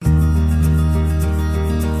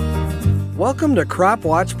Welcome to Crop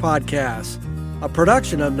Watch Podcast, a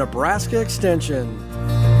production of Nebraska Extension.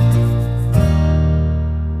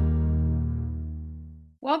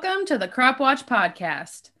 Welcome to the Crop Watch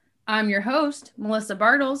Podcast. I'm your host, Melissa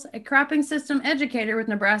Bartles, a cropping system educator with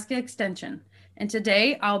Nebraska Extension. And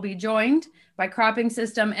today I'll be joined by cropping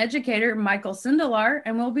system educator Michael Sindelar,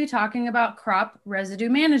 and we'll be talking about crop residue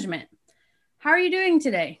management. How are you doing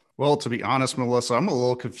today? Well, to be honest, Melissa, I'm a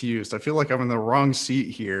little confused. I feel like I'm in the wrong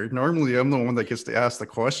seat here. Normally, I'm the one that gets to ask the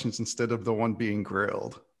questions instead of the one being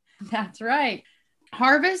grilled. That's right.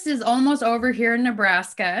 Harvest is almost over here in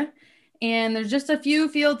Nebraska, and there's just a few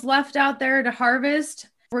fields left out there to harvest.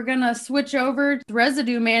 We're going to switch over to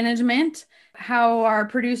residue management, how our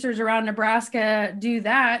producers around Nebraska do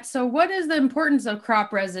that. So what is the importance of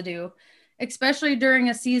crop residue, especially during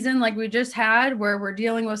a season like we just had where we're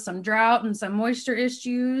dealing with some drought and some moisture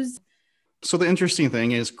issues? So the interesting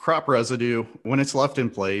thing is crop residue, when it's left in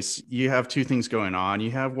place, you have two things going on. You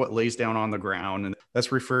have what lays down on the ground, and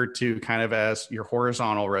that's referred to kind of as your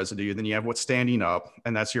horizontal residue. Then you have what's standing up,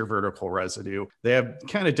 and that's your vertical residue. They have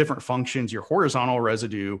kind of different functions. Your horizontal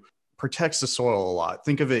residue protects the soil a lot.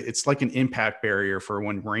 Think of it, it's like an impact barrier for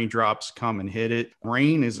when raindrops come and hit it.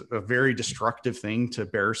 Rain is a very destructive thing to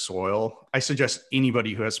bare soil. I suggest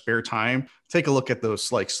anybody who has spare time, take a look at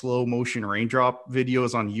those like slow motion raindrop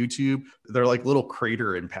videos on YouTube. They're like little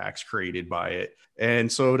crater impacts created by it.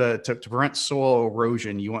 And so to prevent soil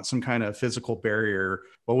erosion, you want some kind of physical barrier,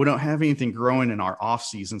 but we don't have anything growing in our off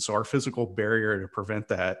season. So our physical barrier to prevent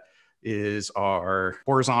that is our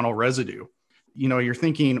horizontal residue. You know, you're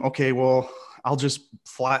thinking, okay, well, I'll just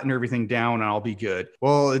flatten everything down and I'll be good.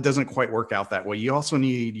 Well, it doesn't quite work out that way. You also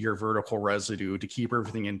need your vertical residue to keep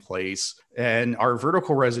everything in place. And our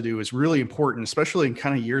vertical residue is really important, especially in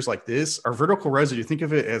kind of years like this. Our vertical residue, think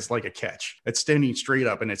of it as like a catch. It's standing straight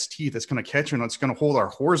up and its teeth, it's going to catch and it's going to hold our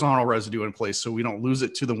horizontal residue in place so we don't lose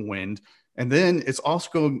it to the wind. And then it's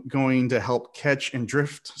also going to help catch and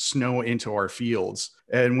drift snow into our fields.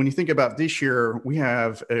 And when you think about this year, we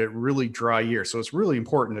have a really dry year. So it's really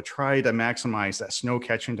important to try to maximize that snow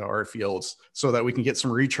catch into our fields so that we can get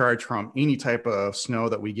some recharge from any type of snow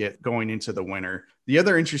that we get going into the winter. The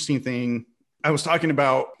other interesting thing, I was talking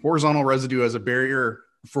about horizontal residue as a barrier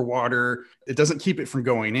for water. It doesn't keep it from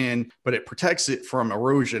going in, but it protects it from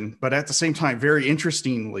erosion. But at the same time, very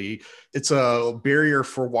interestingly, it's a barrier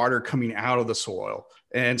for water coming out of the soil.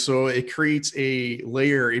 And so it creates a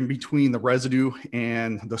layer in between the residue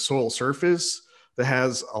and the soil surface that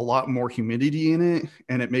has a lot more humidity in it.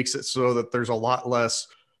 And it makes it so that there's a lot less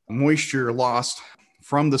moisture lost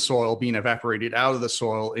from the soil being evaporated out of the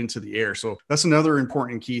soil into the air. So that's another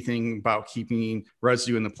important key thing about keeping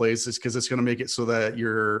residue in the place, is because it's going to make it so that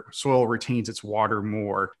your soil retains its water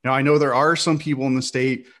more. Now, I know there are some people in the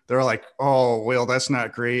state that are like, oh, well, that's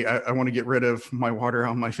not great. I want to get rid of my water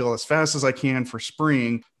on my field as fast as I can for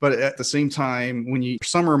spring. But at the same time, when you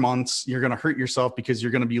summer months, you're going to hurt yourself because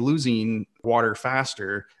you're going to be losing water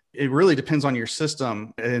faster. It really depends on your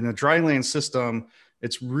system. In a dryland system,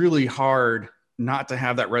 it's really hard not to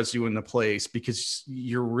have that residue in the place because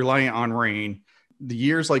you're reliant on rain. The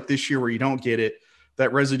years like this year where you don't get it,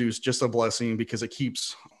 that residue is just a blessing because it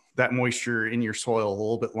keeps that moisture in your soil a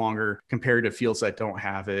little bit longer compared to fields that don't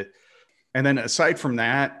have it. And then aside from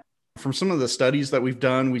that, from some of the studies that we've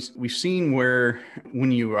done, we've seen where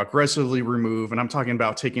when you aggressively remove, and I'm talking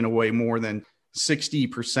about taking away more than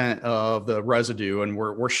 60% of the residue, and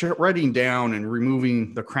we're shredding down and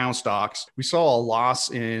removing the crown stalks, we saw a loss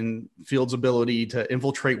in fields' ability to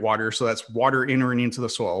infiltrate water. So that's water entering into the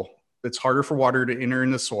soil. It's harder for water to enter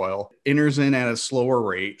in the soil, enters in at a slower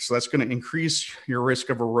rate. So that's going to increase your risk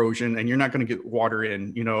of erosion, and you're not going to get water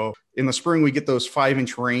in. You know, in the spring, we get those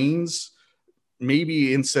 5-inch rains.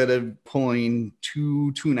 Maybe instead of pulling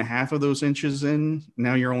 2.5 of those inches in,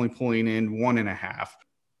 now you're only pulling in 1.5.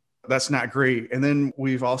 That's not great. And then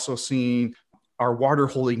we've also seen our water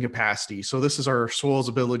holding capacity. So this is our soil's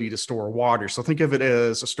ability to store water. So think of it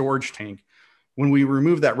as a storage tank. When we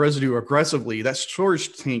remove that residue aggressively, that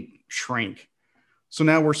storage tank shrank. So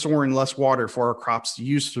now we're storing less water for our crops to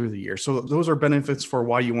use through the year. So those are benefits for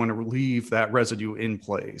why you want to leave that residue in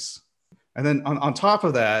place. And then on top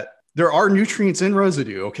of that, there are nutrients in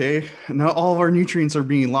residue, okay? Not all of our nutrients are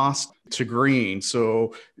being lost to green.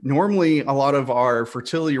 So normally a lot of our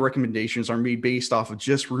fertility recommendations are made based off of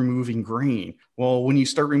just removing grain. Well, when you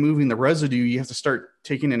start removing the residue, you have to start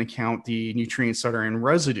taking into account the nutrients that are in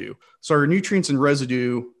residue. So our nutrients in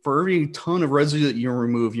residue, for every ton of residue that you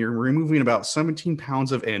remove, you're removing about 17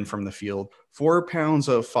 pounds of N from the field, 4 pounds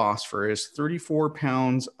of phosphorus, 34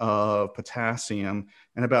 pounds of potassium,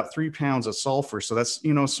 and about 3 pounds of sulfur. So that's,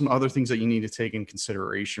 some other things that you need to take in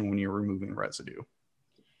consideration when you're removing residue.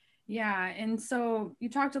 Yeah. And so you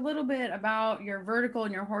talked a little bit about your vertical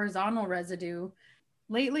and your horizontal residue.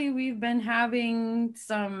 Lately, we've been having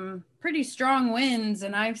some pretty strong winds,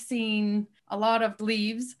 and I've seen a lot of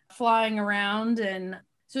leaves flying around. And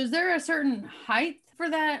so is there a certain height for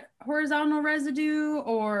that horizontal residue,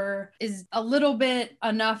 or is a little bit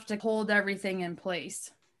enough to hold everything in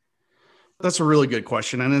place? That's a really good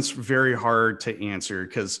question. And it's very hard to answer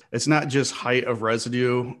because it's not just height of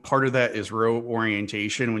residue. Part of that is row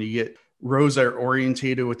orientation. When you get rows that are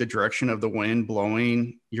orientated with the direction of the wind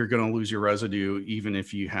blowing, you're going to lose your residue, even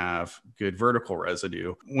if you have good vertical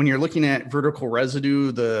residue. When you're looking at vertical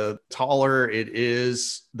residue, the taller it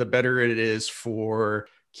is, the better it is for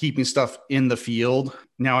keeping stuff in the field.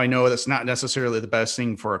 Now, I know that's not necessarily the best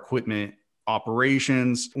thing for equipment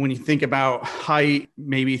operations. When you think about height,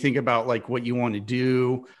 maybe think about like what you want to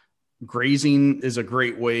do. Grazing is a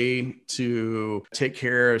great way to take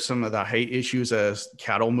care of some of the height issues. As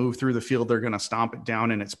cattle move through the field, they're going to stomp it down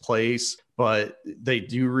in its place, but they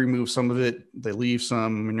do remove some of it. They leave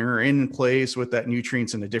some manure in place with that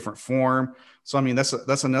nutrients in a different form. So, I mean,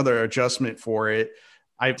 that's another adjustment for it.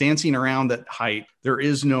 I'm dancing around that height. There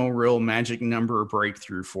is no real magic number or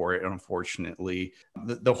breakthrough for it, unfortunately.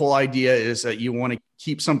 The whole idea is that you want to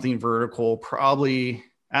keep something vertical, probably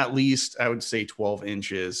at least, I would say 12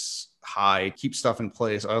 inches high, keep stuff in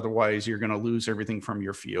place. Otherwise, you're going to lose everything from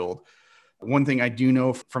your field. One thing I do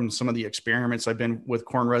know from some of the experiments I've been with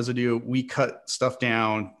corn residue, we cut stuff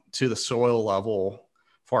down to the soil level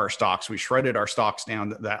for our stalks. We shredded our stalks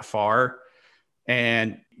down that far,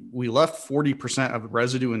 and we left 40% of the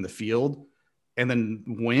residue in the field, and then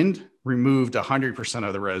wind removed 100%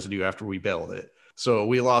 of the residue after we baled it. So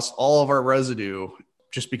we lost all of our residue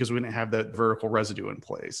just because we didn't have that vertical residue in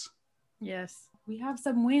place. Yes, we have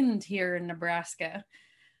some wind here in Nebraska.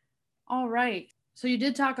 All right. So you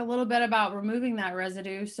did talk a little bit about removing that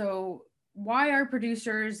residue. So why are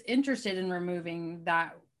producers interested in removing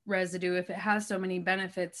that residue if it has so many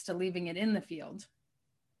benefits to leaving it in the field?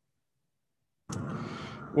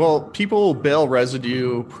 Well, people bale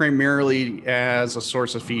residue primarily as a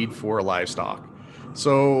source of feed for livestock.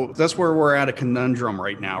 So that's where we're at a conundrum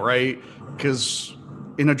right now, right? Because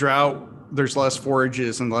in a drought, there's less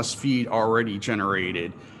forages and less feed already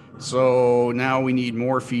generated. So now we need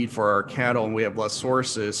more feed for our cattle and we have less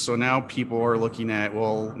sources. So now people are looking at,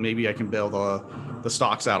 well, maybe I can bale the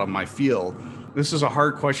stocks out of my field. This is a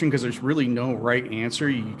hard question because there's really no right answer.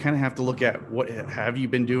 You kind of have to look at what have you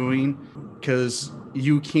been doing, because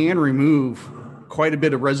you can remove quite a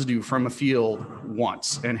bit of residue from a field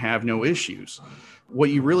once and have no issues.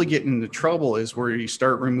 What you really get into trouble is where you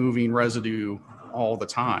start removing residue all the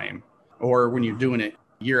time, or when you're doing it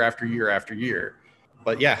year after year after year.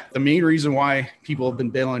 But yeah, the main reason why people have been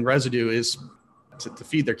baling residue is to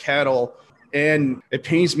feed their cattle. And it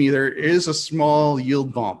pains me, there is a small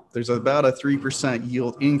yield bump. There's about a 3%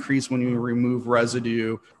 yield increase when you remove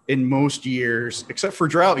residue in most years, except for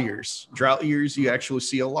drought years. Drought years, you actually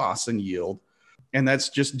see a loss in yield. And that's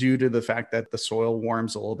just due to the fact that the soil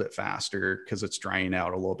warms a little bit faster because it's drying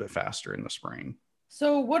out a little bit faster in the spring.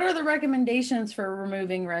 So what are the recommendations for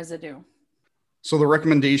removing residue? So the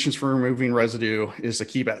recommendations for removing residue is to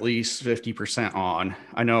keep at least 50% on.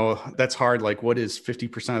 I know that's hard. Like, what is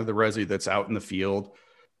 50% of the residue that's out in the field?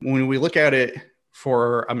 When we look at it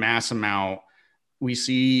for a mass amount, we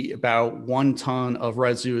see about 1 ton of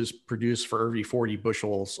residue is produced for every 40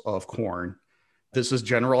 bushels of corn. This is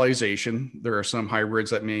generalization. There are some hybrids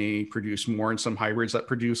that may produce more and some hybrids that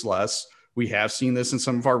produce less. We have seen this in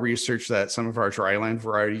some of our research that some of our dryland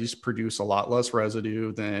varieties produce a lot less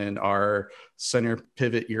residue than our center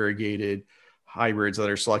pivot irrigated hybrids that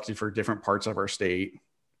are selected for different parts of our state.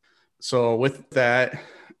 So with that,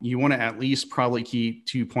 you want to at least probably keep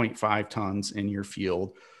 2.5 tons in your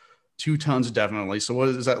field. 2 tons definitely. So what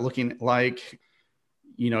is that looking like?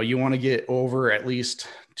 You want to get over at least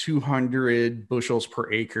 200 bushels per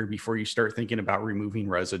acre before you start thinking about removing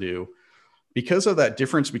residue. Because of that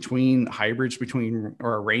difference between hybrids, between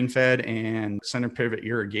rain-fed and center pivot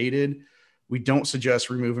irrigated, we don't suggest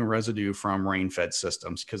removing residue from rain-fed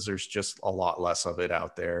systems because there's just a lot less of it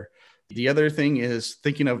out there. The other thing is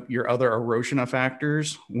thinking of your other erosion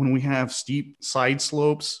factors. When we have steep side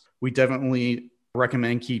slopes, We definitely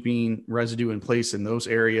recommend keeping residue in place in those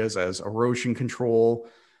areas as erosion control.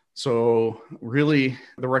 So really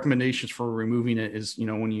the recommendations for removing it is,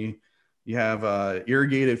 when you have a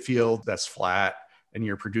irrigated field that's flat and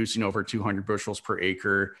you're producing over 200 bushels per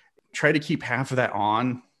acre, try to keep half of that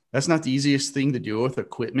on. That's not the easiest thing to do with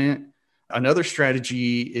equipment. Another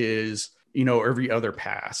strategy is, every other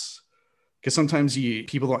pass, because sometimes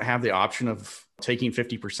people don't have the option of taking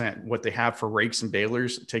 50%. What they have for rakes and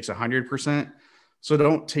balers takes 100%. So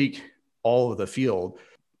don't take all of the field,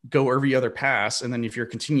 go every other pass. And then if you're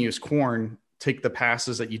continuous corn, take the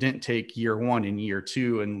passes that you didn't take year 1 and year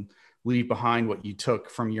 2 and leave behind what you took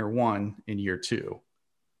from year 1 and year 2.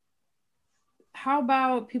 How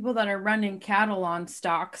about people that are running cattle on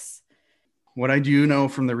stalks? What I do know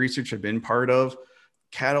from the research I've been part of,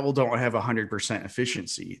 cattle don't have 100%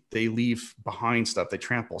 efficiency. They leave behind stuff. They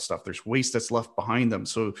trample stuff. There's waste that's left behind them.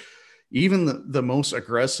 So even the most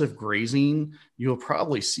aggressive grazing, you'll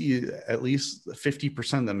probably see at least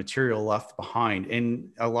 50% of the material left behind. And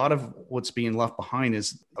a lot of what's being left behind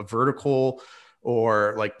is a vertical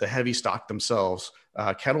or like the heavy stock themselves.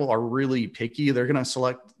 Cattle are really picky. They're going to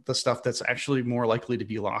select the stuff that's actually more likely to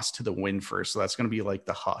be lost to the wind first. So that's going to be like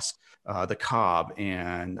the husk, the cob,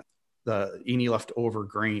 and any leftover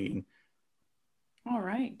grain. All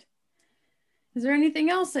right. Is there anything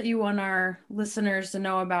else that you want our listeners to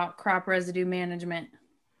know about crop residue management?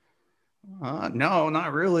 No,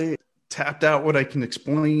 not really. Tapped out what I can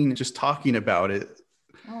explain just talking about it.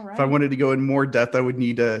 All right. If I wanted to go in more depth, I would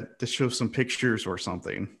need to show some pictures or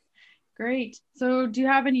something. Great. So do you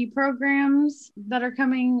have any programs that are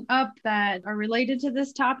coming up that are related to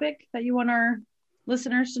this topic that you want our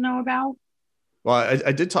listeners to know about? Well,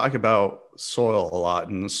 I did talk about soil a lot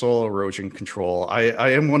and soil erosion control. I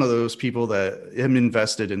am one of those people that am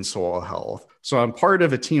invested in soil health. So I'm part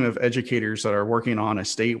of a team of educators that are working on a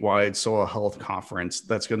statewide soil health conference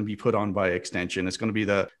that's going to be put on by Extension. It's going to be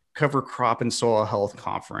the Cover Crop and Soil Health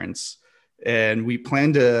Conference. And we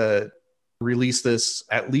plan to release this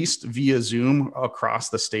at least via Zoom across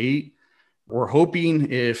the state. We're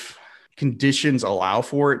hoping, if conditions allow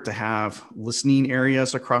for it, to have listening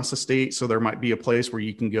areas across the state. So there might be a place where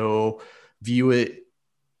you can go view it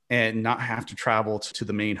and not have to travel to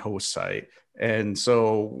the main host site. And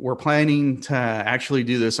so we're planning to actually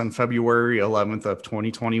do this on February 11th of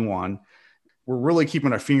 2021. We're really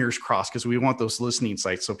keeping our fingers crossed because we want those listening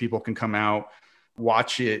sites so people can come out,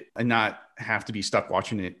 watch it, and not have to be stuck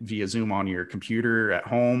watching it via Zoom on your computer at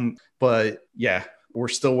home. But yeah, we're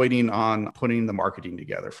still waiting on putting the marketing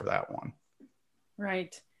together for that one.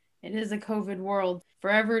 Right. It is a COVID world,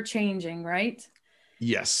 forever changing, right?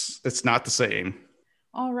 Yes, it's not the same.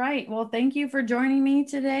 All right. Well, thank you for joining me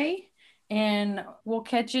today, and we'll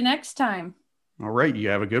catch you next time. All right. You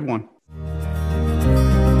have a good one.